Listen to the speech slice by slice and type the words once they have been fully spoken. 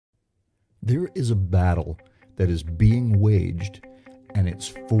There is a battle that is being waged, and it's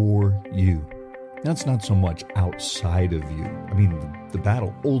for you. That's not so much outside of you. I mean, the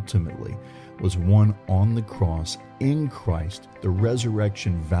battle ultimately was won on the cross in Christ. The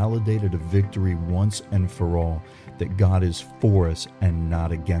resurrection validated a victory once and for all, that God is for us and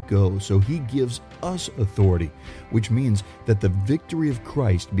not against. So he gives us authority, which means that the victory of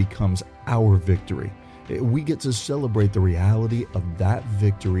Christ becomes our victory. We get to celebrate the reality of that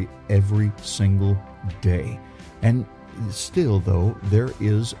victory every single day. And still, though, there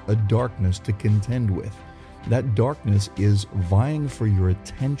is a darkness to contend with. That darkness is vying for your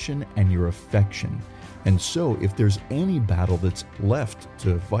attention and your affection. And so, if there's any battle that's left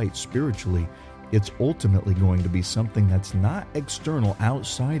to fight spiritually, it's ultimately going to be something that's not external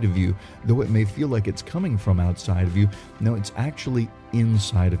outside of you, though it may feel like it's coming from outside of you. No, it's actually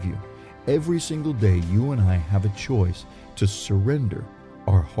inside of you. Every single day, you and I have a choice to surrender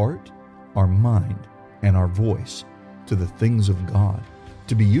our heart, our mind, and our voice to the things of God,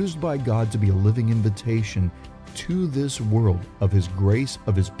 to be used by God to be a living invitation to this world of His grace,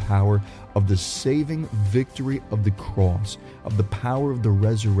 of His power, of the saving victory of the cross, of the power of the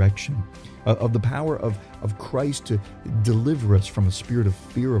resurrection, of the power of Christ to deliver us from a spirit of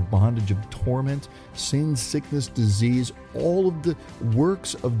fear, of bondage, of torment, sin, sickness, disease, all of the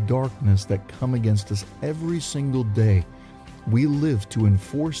works of darkness that come against us every single day. We live to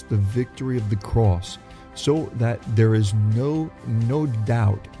enforce the victory of the cross, so that there is no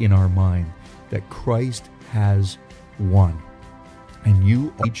doubt in our mind that Christ has won. And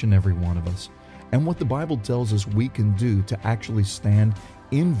you, each and every one of us. And what the Bible tells us we can do to actually stand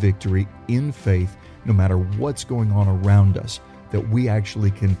in victory, in faith, no matter what's going on around us, that we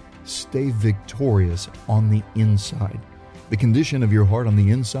actually can stay victorious on the inside. The condition of your heart on the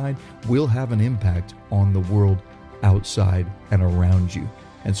inside will have an impact on the world outside and around you.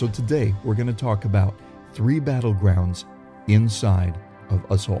 And so today we're going to talk about 3 battlegrounds inside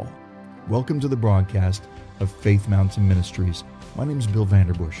of us all. Welcome to the broadcast of Faith Mountain Ministries. My name is Bill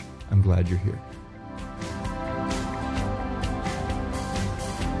Vanderbush. I'm glad you're here.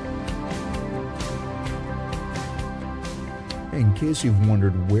 In case you've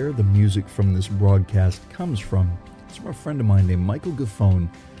wondered where the music from this broadcast comes from, it's from a friend of mine named Michael Gaffone.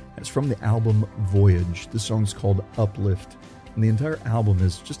 It's from the album Voyage. The song's called Uplift. And the entire album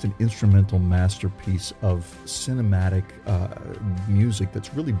is just an instrumental masterpiece of cinematic music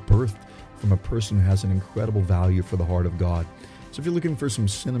that's really birthed from a person who has an incredible value for the heart of God. So if you're looking for some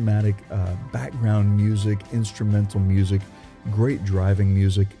cinematic background music, instrumental music, great driving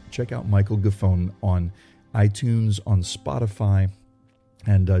music, check out Michael Gaffone on iTunes, on Spotify,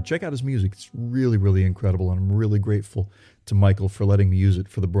 and check out his music. It's really, really incredible, and I'm really grateful to Michael for letting me use it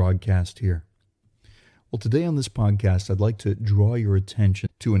for the broadcast here. Well, today on this podcast, I'd like to draw your attention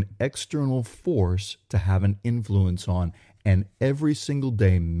to an external force to have an influence on. And every single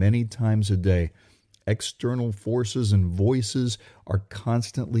day, many times a day, external forces and voices are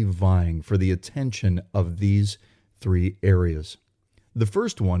constantly vying for the attention of these 3 areas. The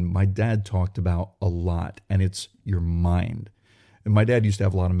first one, my dad talked about a lot, and it's your mind. And my dad used to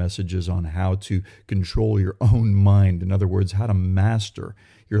have a lot of messages on how to control your own mind. In other words, how to master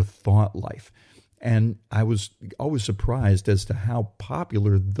your thought life. And I was always surprised as to how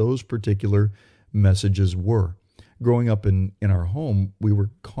popular those particular messages were. Growing up in our home, we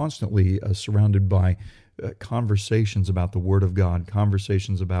were constantly surrounded by conversations about the Word of God,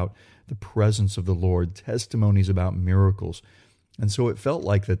 conversations about the presence of the Lord, testimonies about miracles. And so it felt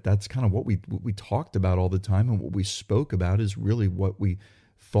like that's kind of what we talked about all the time, and what we spoke about is really what we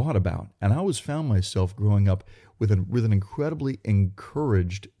thought about. And I always found myself growing up with an incredibly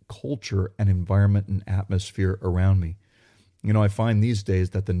encouraged culture and environment and atmosphere around me. You know, I find these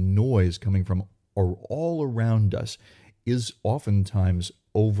days that the noise coming from all around us is oftentimes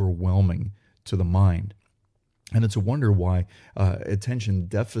overwhelming to the mind. And it's a wonder why attention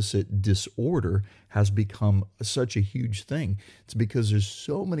deficit disorder has become such a huge thing. It's because there's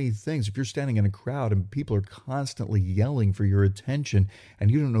so many things. If you're standing in a crowd and people are constantly yelling for your attention and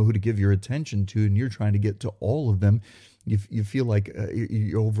you don't know who to give your attention to, and you're trying to get to all of them, you feel like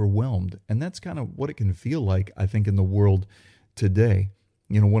you're overwhelmed. And that's kind of what it can feel like, I think, in the world today.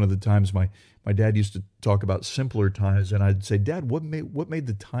 You know, one of the times my dad used to talk about simpler times, and I'd say, Dad, what made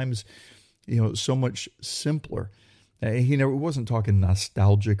the times, so much simpler? He never wasn't talking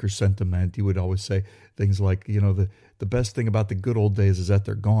nostalgic or sentiment. He would always say things like, the best thing about the good old days is that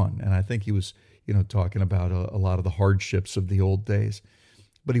they're gone. And I think he was, talking about a lot of the hardships of the old days.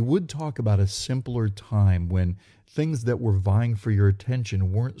 But he would talk about a simpler time when things that were vying for your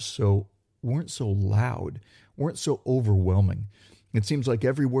attention weren't so loud, weren't so overwhelming. It seems like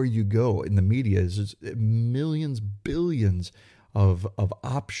everywhere you go in the media is millions, billions of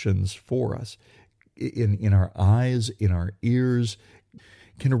options for us. In our eyes, in our ears,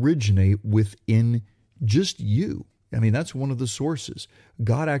 can originate within just you. I mean, that's one of the sources.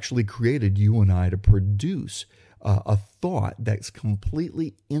 God actually created you and I to produce a thought that's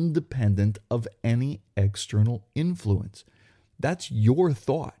completely independent of any external influence. That's your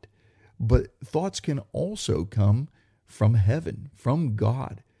thought. But thoughts can also come from heaven, from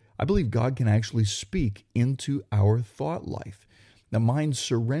God. I believe God can actually speak into our thought life. The mind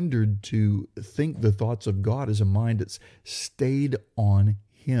surrendered to think the thoughts of God is a mind that's stayed on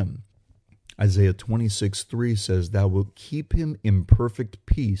Him. Isaiah 26:3 says, "Thou wilt keep him in perfect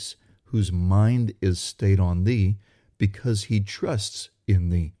peace, whose mind is stayed on thee, because he trusts in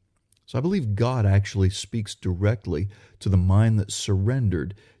thee." So I believe God actually speaks directly to the mind that's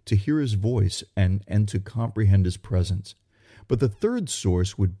surrendered to hear His voice and to comprehend His presence. But the third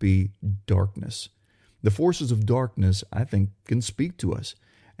source would be darkness. The forces of darkness, I think, can speak to us.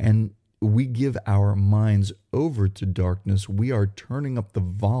 And we give our minds over to darkness. We are turning up the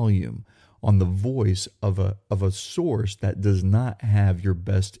volume on the voice of a source that does not have your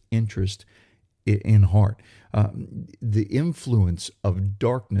best interest in heart. The influence of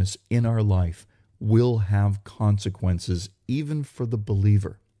darkness in our life will have consequences even for the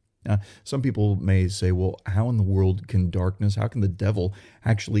believer. Some people may say, well, how in the world can darkness, how can the devil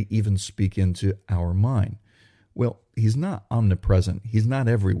actually even speak into our mind? Well, he's not omnipresent. He's not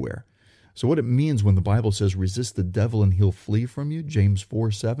everywhere. So what it means when the Bible says, resist the devil and he'll flee from you, James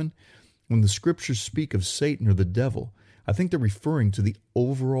 4:7, when the scriptures speak of Satan or the devil, I think they're referring to the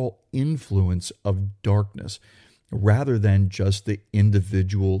overall influence of darkness rather than just the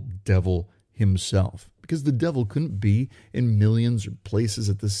individual devil himself. Because the devil couldn't be in millions of places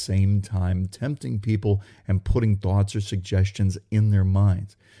at the same time, tempting people and putting thoughts or suggestions in their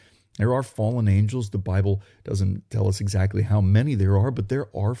minds. There are fallen angels. The Bible doesn't tell us exactly how many there are, but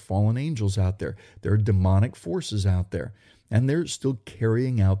there are fallen angels out there. There are demonic forces out there, and they're still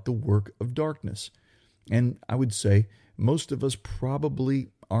carrying out the work of darkness. And I would say most of us probably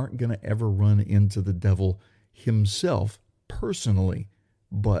aren't going to ever run into the devil himself personally,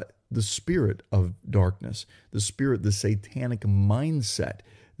 but the spirit of darkness, the spirit, the satanic mindset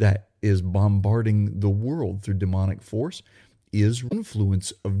that is bombarding the world through demonic force is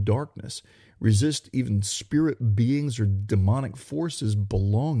influence of darkness. Resist even spirit beings or demonic forces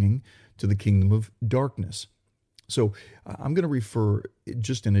belonging to the kingdom of darkness. So I'm going to refer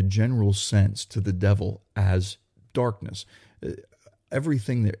just in a general sense to the devil as darkness.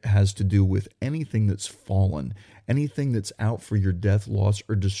 Everything that has to do with anything that's fallen, anything that's out for your death, loss,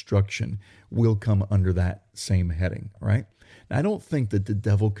 or destruction will come under that same heading, right? Now, I don't think that the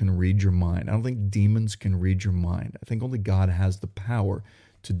devil can read your mind. I don't think demons can read your mind. I think only God has the power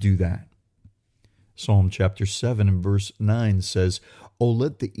to do that. Psalm chapter 7 and verse 9 says, "O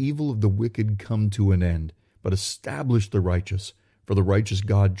let the evil of the wicked come to an end, but establish the righteous. For the righteous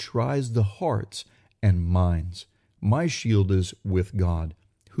God tries the hearts and minds. My shield is with God,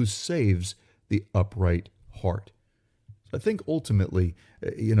 who saves the upright heart." So I think ultimately,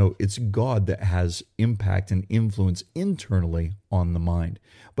 it's God that has impact and influence internally on the mind.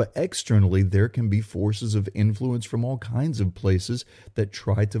 But externally, there can be forces of influence from all kinds of places that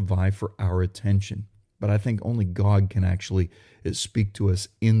try to vie for our attention. But I think only God can actually speak to us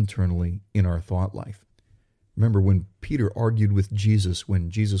internally in our thought life. Remember when Peter argued with Jesus, when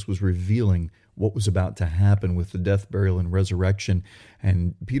Jesus was revealing what was about to happen with the death, burial, and resurrection,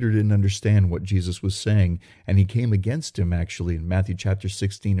 and Peter didn't understand what Jesus was saying, and he came against him actually in Matthew chapter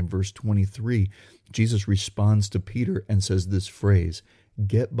 16 and verse 23. Jesus responds to Peter and says this phrase,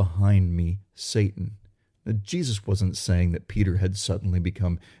 "Get behind me, Satan." Now, Jesus wasn't saying that Peter had suddenly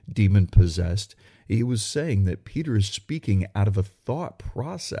become demon-possessed. He was saying that Peter is speaking out of a thought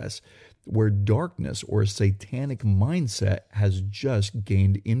process where darkness or a satanic mindset has just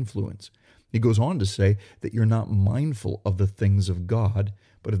gained influence. He goes on to say that you're not mindful of the things of God,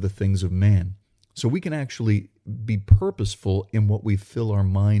 but of the things of man. So we can actually be purposeful in what we fill our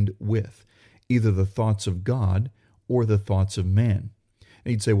mind with, either the thoughts of God or the thoughts of man.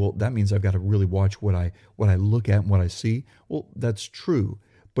 And you'd say, well, that means I've got to really watch what I look at and what I see. Well, that's true,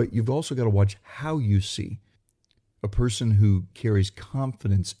 but you've also got to watch how you see. A person who carries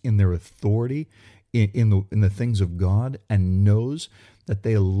confidence in their authority, in the things of God, and knows that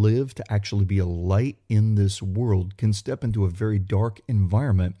they live to actually be a light in this world, can step into a very dark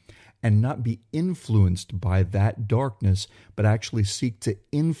environment and not be influenced by that darkness, but actually seek to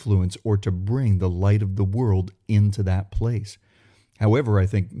influence or to bring the light of the world into that place. However, I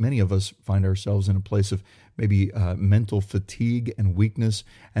think many of us find ourselves in a place of maybe mental fatigue and weakness.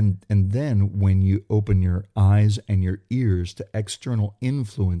 And then when you open your eyes and your ears to external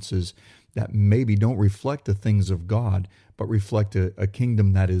influences that maybe don't reflect the things of God, but reflect a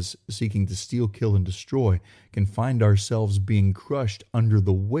kingdom that is seeking to steal, kill, and destroy, can find ourselves being crushed under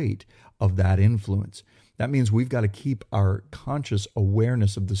the weight of that influence. That means we've got to keep our conscious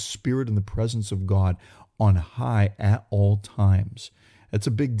awareness of the Spirit and the presence of God on high at all times. It's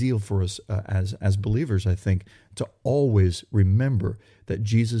a big deal for us as believers, I think, to always remember that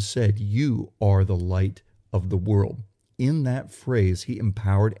Jesus said, "You are the light of the world." In that phrase, he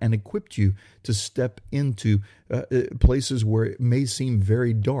empowered and equipped you to step into places where it may seem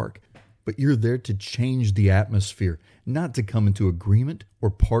very dark, but you're there to change the atmosphere, not to come into agreement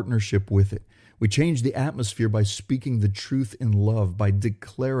or partnership with it. We change the atmosphere by speaking the truth in love, by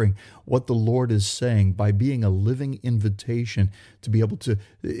declaring what the Lord is saying, by being a living invitation to be able to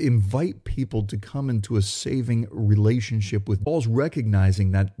invite people to come into a saving relationship with. Paul's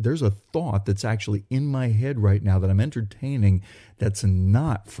recognizing that there's a thought that's actually in my head right now that I'm entertaining that's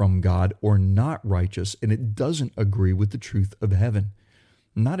not from God or not righteous, and it doesn't agree with the truth of heaven.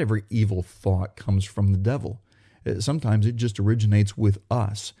 Not every evil thought comes from the devil. Sometimes it just originates with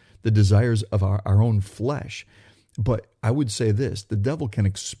us, the desires of our own flesh. But I would say this, the devil can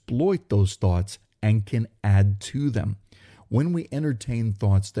exploit those thoughts and can add to them. When we entertain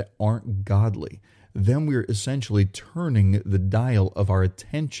thoughts that aren't godly, then we're essentially turning the dial of our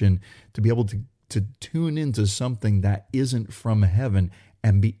attention to be able to tune into something that isn't from heaven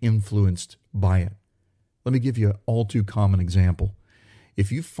and be influenced by it. Let me give you an all too common example.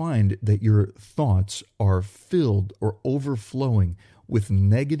 If you find that your thoughts are filled or overflowing with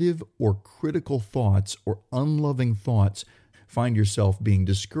negative or critical thoughts or unloving thoughts, find yourself being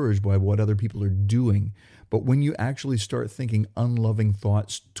discouraged by what other people are doing. But when you actually start thinking unloving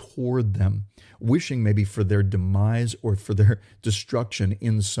thoughts toward them, wishing maybe for their demise or for their destruction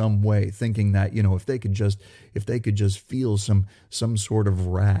in some way, thinking that, if they could just feel some sort of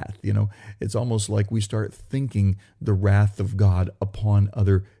wrath, it's almost like we start thinking the wrath of God upon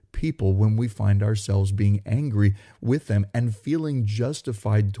other people when we find ourselves being angry with them and feeling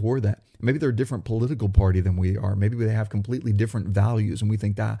justified toward that. Maybe they're a different political party than we are. Maybe they have completely different values and we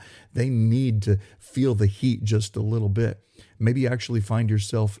think that they need to feel the heat just a little bit. Maybe you actually find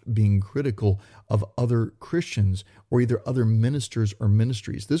yourself being critical of other Christians or either other ministers or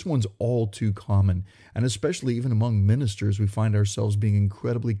ministries. This one's all too common. And especially even among ministers, we find ourselves being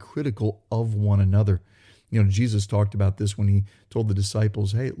incredibly critical of one another. Jesus talked about this when he told the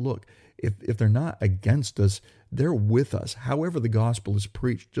disciples, hey, look, if they're not against us, they're with us. However the gospel is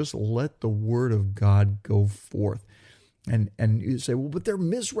preached, just let the word of God go forth. And you say, well, but they're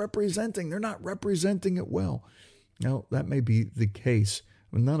misrepresenting. They're not representing it well. Now, that may be the case.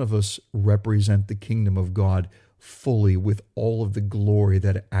 None of us represent the kingdom of God fully with all of the glory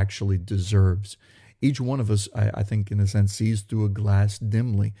that it actually deserves. Each one of us, I think, in a sense, sees through a glass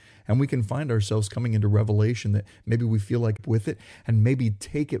dimly. And we can find ourselves coming into revelation that maybe we feel like with it and maybe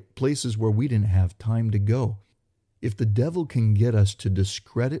take it places where we didn't have time to go. If the devil can get us to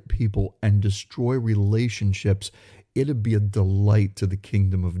discredit people and destroy relationships, it'd be a delight to the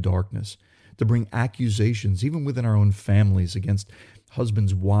kingdom of darkness. To bring accusations, even within our own families, against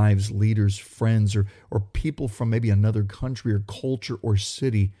husbands, wives, leaders, friends, or people from maybe another country or culture or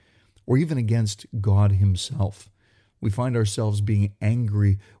city, or even against God himself. We find ourselves being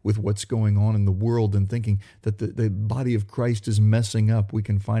angry with what's going on in the world and thinking that the body of Christ is messing up. We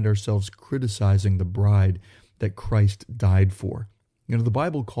can find ourselves criticizing the bride that Christ died for. The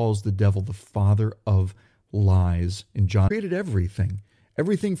Bible calls the devil the father of lies. In John, he created everything.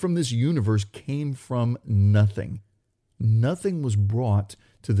 Everything from this universe came from nothing. Nothing was brought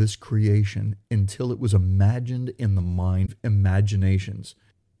to this creation until it was imagined in the mind, imaginations.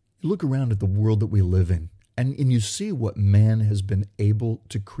 You look around at the world that we live in, and you see what man has been able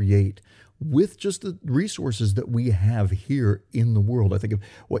to create with just the resources that we have here in the world. I think of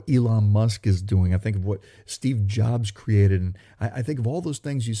what Elon Musk is doing. I think of what Steve Jobs created. And I think of all those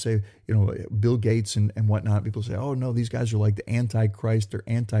things you say, Bill Gates and whatnot. People say, oh, no, these guys are like the Antichrist. They're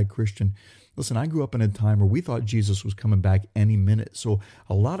anti-Christian. Listen, I grew up in a time where we thought Jesus was coming back any minute. So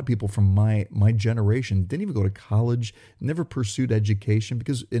a lot of people from my generation didn't even go to college, never pursued education,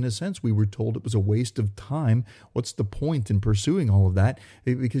 because in a sense we were told it was a waste of time. What's the point in pursuing all of that?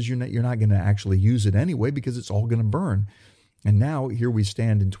 Because you're not going to actually use it anyway, because it's all going to burn. And now here we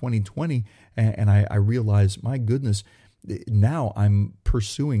stand in 2020, and I realize, my goodness, now I'm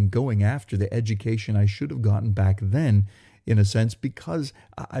going after the education I should have gotten back then, in a sense, because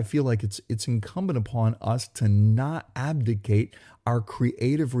I feel like it's incumbent upon us to not abdicate our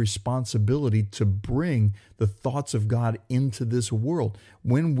creative responsibility to bring the thoughts of God into this world.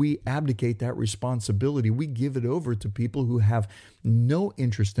 When we abdicate that responsibility, we give it over to people who have no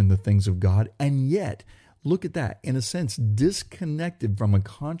interest in the things of God, and yet, look at that, in a sense, disconnected from a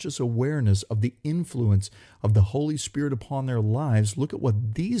conscious awareness of the influence of the Holy Spirit upon their lives. Look at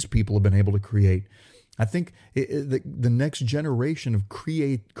what these people have been able to create. I think the next generation of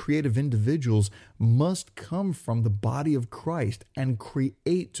creative individuals must come from the body of Christ and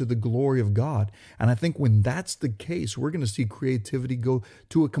create to the glory of God. And I think when that's the case, we're going to see creativity go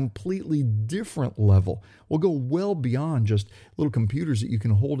to a completely different level. We'll go well beyond just little computers that you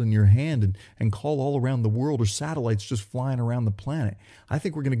can hold in your hand and call all around the world, or satellites just flying around the planet. I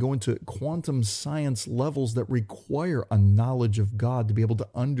think we're going to go into quantum science levels that require a knowledge of God to be able to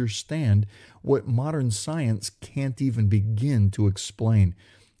understand what modern science can't even begin to explain.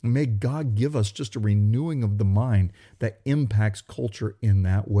 And may God give us just a renewing of the mind that impacts culture in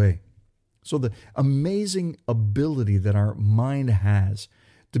that way. So the amazing ability that our mind has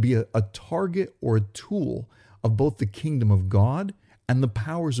to be a target or a tool of both the kingdom of God and the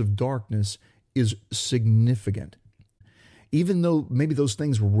powers of darkness is significant. Even though maybe those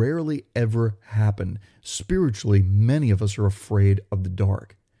things rarely ever happen, spiritually, many of us are afraid of the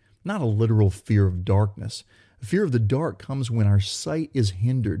dark. Not a literal fear of darkness. A fear of the dark comes when our sight is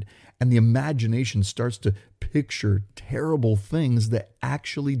hindered and the imagination starts to picture terrible things that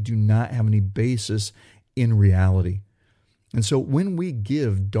actually do not have any basis in reality. And so when we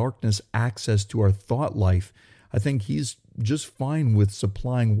give darkness access to our thought life, I think he's just fine with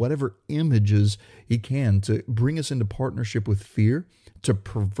supplying whatever images he can to bring us into partnership with fear, to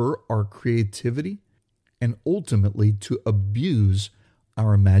pervert our creativity, and ultimately to abuse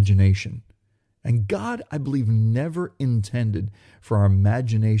our imagination. And God, I believe, never intended for our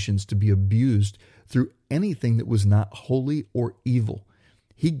imaginations to be abused through anything that was not holy or evil.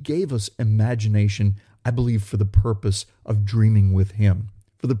 He gave us imagination, I believe, for the purpose of dreaming with Him,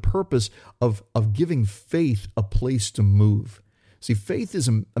 for the purpose of giving faith a place to move. See, faith is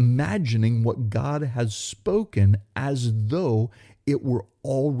imagining what God has spoken as though it were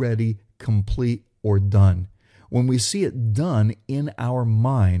already complete or done. When we see it done in our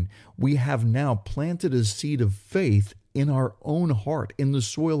mind, we have now planted a seed of faith in our own heart, in the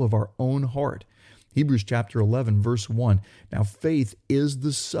soil of our own heart. Hebrews chapter 11, verse 1. Now faith is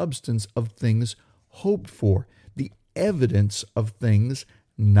the substance of things hoped for, the evidence of things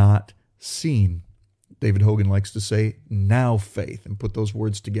not seen. David Hogan likes to say, now faith, and put those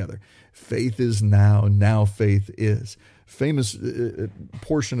words together. Faith is now faith is. Famous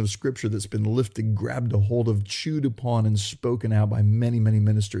portion of Scripture that's been lifted, grabbed a hold of, chewed upon, and spoken out by many, many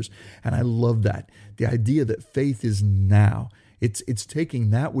ministers. And I love that. The idea that faith is now. It's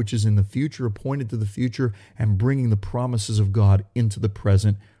taking that which is in the future, appointed to the future, and bringing the promises of God into the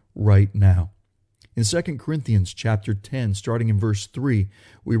present right now. In 2 Corinthians chapter 10, starting in verse 3,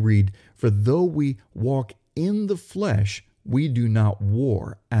 we read, "For though we walk in the flesh, we do not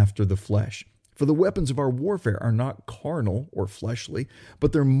war after the flesh. For the weapons of our warfare are not carnal or fleshly,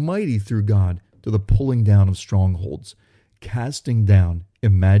 but they're mighty through God to the pulling down of strongholds, casting down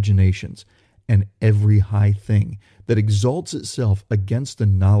imaginations and every high thing that exalts itself against the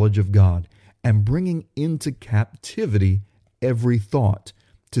knowledge of God, and bringing into captivity every thought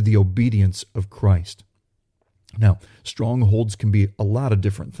to the obedience of Christ." Now, strongholds can be a lot of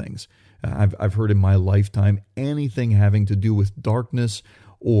different things. I've heard in my lifetime anything having to do with darkness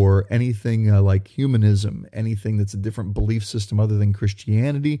or anything like humanism, anything that's a different belief system other than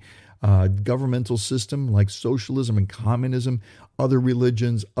Christianity, governmental system like socialism and communism, other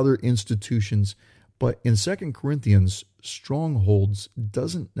religions, other institutions. But in 2 Corinthians, strongholds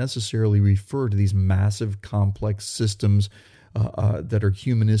doesn't necessarily refer to these massive, complex systems that are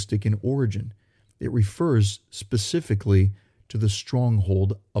humanistic in origin. It refers specifically to the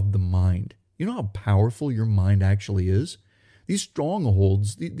stronghold of the mind. You know how powerful your mind actually is? These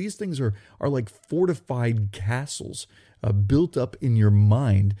strongholds, these things are like fortified castles built up in your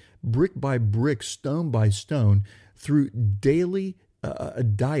mind, brick by brick, stone by stone, through daily a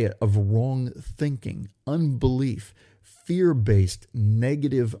diet of wrong thinking, unbelief, fear-based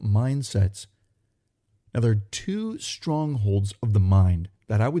negative mindsets. Now, there are two strongholds of the mind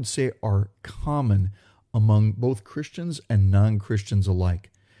that I would say are common among both Christians and non-Christians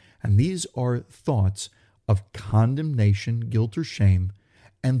alike. And these are thoughts of condemnation, guilt, or shame,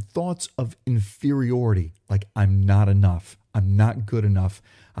 and thoughts of inferiority, like I'm not enough, I'm not good enough,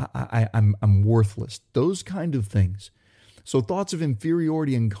 I'm worthless, those kind of things. So thoughts of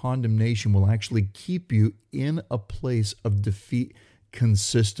inferiority and condemnation will actually keep you in a place of defeat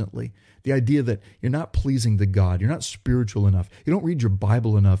consistently. The idea that you're not pleasing to God, you're not spiritual enough, you don't read your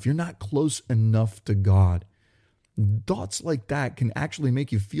Bible enough, you're not close enough to God. Thoughts like that can actually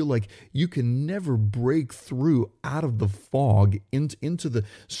make you feel like you can never break through out of the fog into the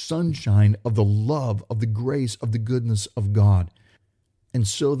sunshine of the love, of the grace, of the goodness of God. And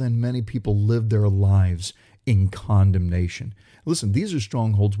so then many people live their lives in condemnation. Listen, these are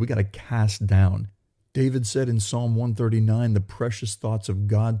strongholds we got to cast down. David said in Psalm 139, the precious thoughts of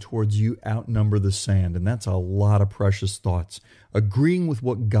God towards you outnumber the sand. And that's a lot of precious thoughts. Agreeing with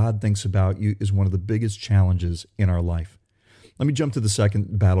what God thinks about you is one of the biggest challenges in our life. Let me jump to the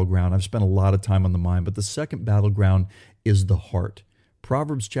second battleground. I've spent a lot of time on the mind, but the second battleground is the heart.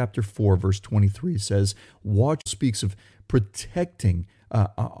 Proverbs chapter 4, verse 23 says, watch speaks of protecting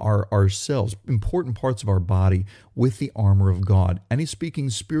ourselves, important parts of our body, with the armor of God. And he's speaking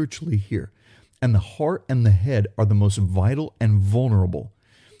spiritually here. And the heart and the head are the most vital and vulnerable.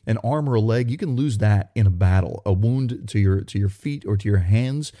 An arm or a leg, you can lose that in a battle. A wound to your feet or to your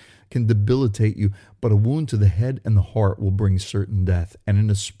hands can debilitate you, but a wound to the head and the heart will bring certain death. And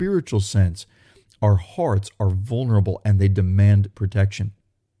in a spiritual sense, our hearts are vulnerable and they demand protection.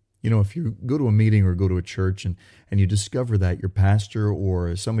 You know, if you go to a meeting or go to a church and you discover that your pastor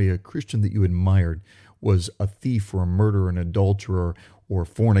or somebody, a Christian that you admired, was a thief or a murderer, an adulterer, or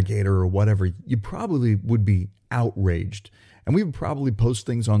fornicator or whatever, you probably would be outraged. And we would probably post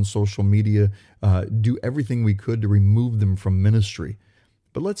things on social media, do everything we could to remove them from ministry.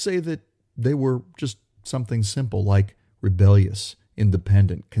 But let's say that they were just something simple like rebellious,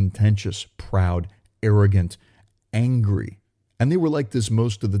 independent, contentious, proud, arrogant, angry. And they were like this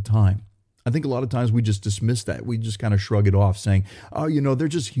most of the time. I think a lot of times we just dismiss that. We just kind of shrug it off saying, oh, they're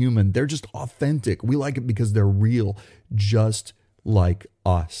just human. They're just authentic. We like it because they're real, just like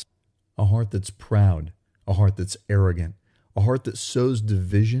us. A heart that's proud, a heart that's arrogant, a heart that sows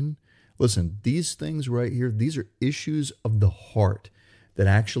division. Listen, these things right here, these are issues of the heart that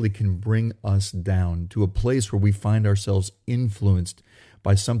actually can bring us down to a place where we find ourselves influenced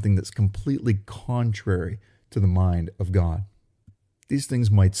by something that's completely contrary to the mind of God. These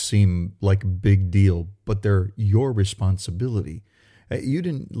things might seem like a big deal, but they're your responsibility. You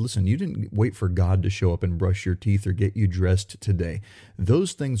didn't wait for God to show up and brush your teeth or get you dressed today.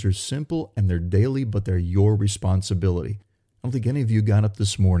 Those things are simple and they're daily, but they're your responsibility. I don't think any of you got up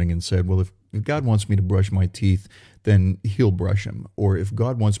this morning and said, well, if God wants me to brush my teeth, then he'll brush them. Or if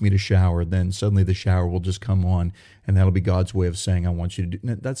God wants me to shower, then suddenly the shower will just come on and that'll be God's way of saying, I want you to do.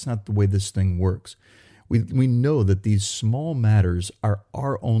 No, that's not the way this thing works. We know that these small matters are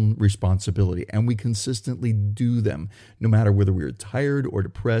our own responsibility, and we consistently do them, no matter whether we're tired or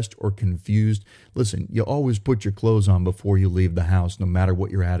depressed or confused. Listen, you always put your clothes on before you leave the house, no matter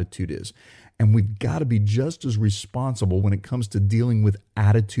what your attitude is. And we've got to be just as responsible when it comes to dealing with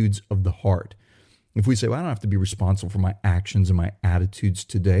attitudes of the heart. If we say, well, I don't have to be responsible for my actions and my attitudes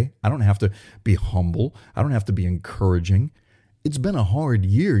today. I don't have to be humble. I don't have to be encouraging. It's been a hard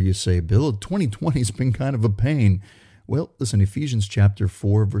year, you say, Bill. 2020 has been kind of a pain. Well, listen, Ephesians chapter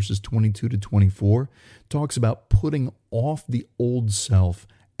 4, verses 22 to 24 talks about putting off the old self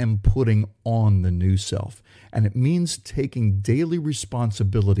and putting on the new self. And it means taking daily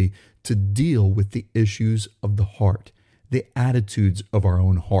responsibility to deal with the issues of the heart, the attitudes of our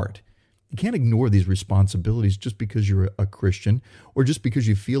own heart. You can't ignore these responsibilities just because you're a Christian or just because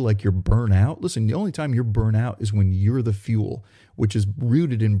you feel like you're burnt out. Listen, the only time you're burnt out is when you're the fuel, which is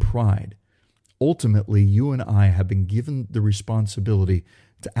rooted in pride. Ultimately, you and I have been given the responsibility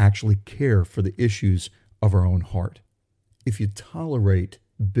to actually care for the issues of our own heart. If you tolerate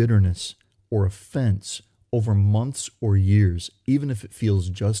bitterness or offense over months or years, even if it feels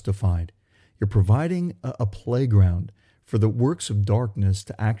justified, you're providing a playground for the works of darkness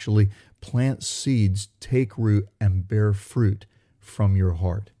to actually plant seeds, take root, and bear fruit from your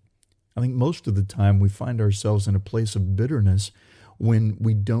heart. I think most of the time we find ourselves in a place of bitterness when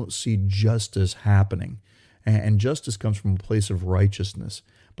we don't see justice happening. And justice comes from a place of righteousness.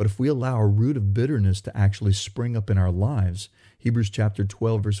 But if we allow a root of bitterness to actually spring up in our lives, Hebrews chapter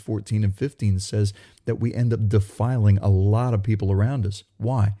 12, verse 14 and 15 says that we end up defiling a lot of people around us.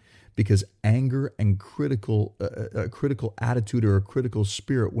 Why? Because anger and a critical attitude or a critical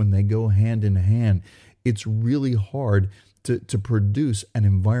spirit, when they go hand in hand, it's really hard to produce an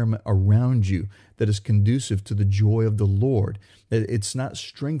environment around you that is conducive to the joy of the Lord. It's not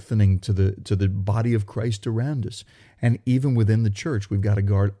strengthening to the body of Christ around us. And even within the church, we've got to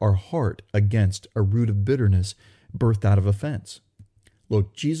guard our heart against a root of bitterness birthed out of offense.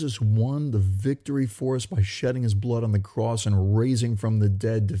 Look, Jesus won the victory for us by shedding his blood on the cross and raising from the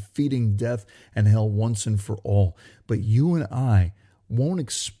dead, defeating death and hell once and for all. But you and I won't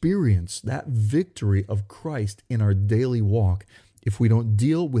experience that victory of Christ in our daily walk if we don't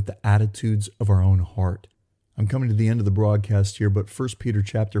deal with the attitudes of our own heart. I'm coming to the end of the broadcast here, but 1 Peter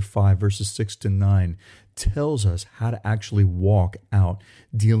chapter 5, verses 6 to 9 tells us how to actually walk out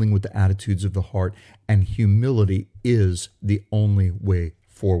dealing with the attitudes of the heart, and humility is the only way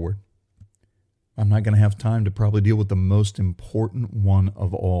forward. I'm not going to have time to probably deal with the most important one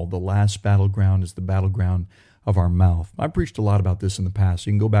of all. The last battleground is the battleground of our mouth. I preached a lot about this in the past.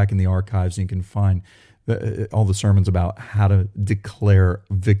 You can go back in the archives and you can find all the sermons about how to declare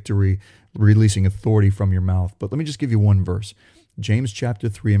victory, releasing authority from your mouth. But let me just give you one verse. James chapter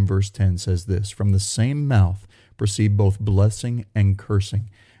 3 and verse 10 says this, "From the same mouth proceed both blessing and cursing."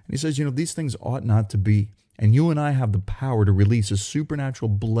 And he says, these things ought not to be. And you and I have the power to release a supernatural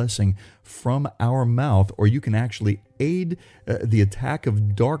blessing from our mouth, or you can actually aid the attack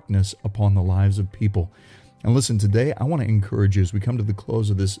of darkness upon the lives of people. And listen, today I want to encourage you as we come to the close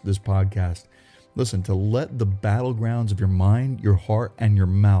of this podcast, listen, to let the battlegrounds of your mind, your heart, and your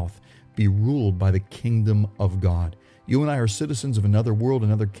mouth be ruled by the kingdom of God. You and I are citizens of another world,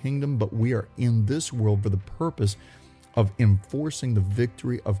 another kingdom, but we are in this world for the purpose of enforcing the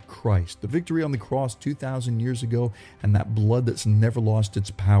victory of Christ, the victory on the cross 2,000 years ago, and that blood that's never lost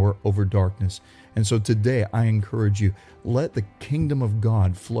its power over darkness. And so today I encourage you, let the kingdom of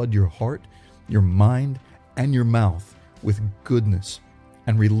God flood your heart, your mind, and your mouth with goodness,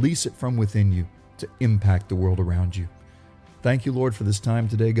 and release it from within you to impact the world around you. Thank you, Lord, for this time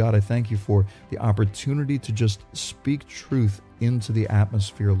today, God. I thank you for the opportunity to just speak truth into the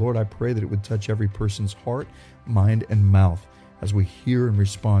atmosphere. Lord, I pray that it would touch every person's heart, mind, and mouth as we hear and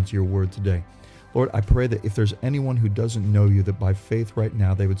respond to your word today. Lord, I pray that if there's anyone who doesn't know you, that by faith right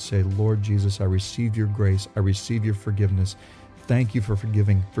now they would say, Lord Jesus, I receive your grace. I receive your forgiveness. Thank you for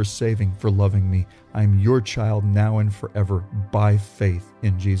forgiving, for saving, for loving me. I am your child now and forever by faith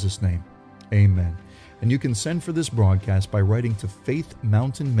in Jesus' name. Amen. And you can send for this broadcast by writing to Faith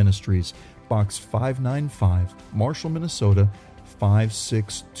Mountain Ministries, Box 595, Marshall, Minnesota,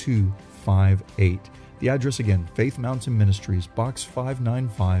 56258. The address again, Faith Mountain Ministries, Box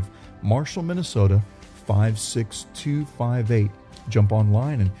 595, Marshall, Minnesota, 56258. Jump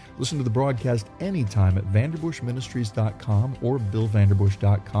online and listen to the broadcast anytime at vanderbushministries.com or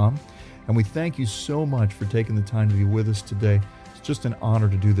billvanderbush.com. And we thank you so much for taking the time to be with us today. It's just an honor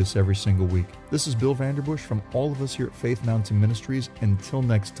to do this every single week. This is Bill Vanderbush from all of us here at Faith Mountain Ministries. Until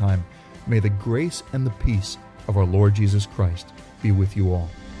next time, may the grace and the peace of our Lord Jesus Christ be with you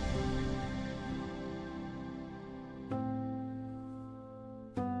all.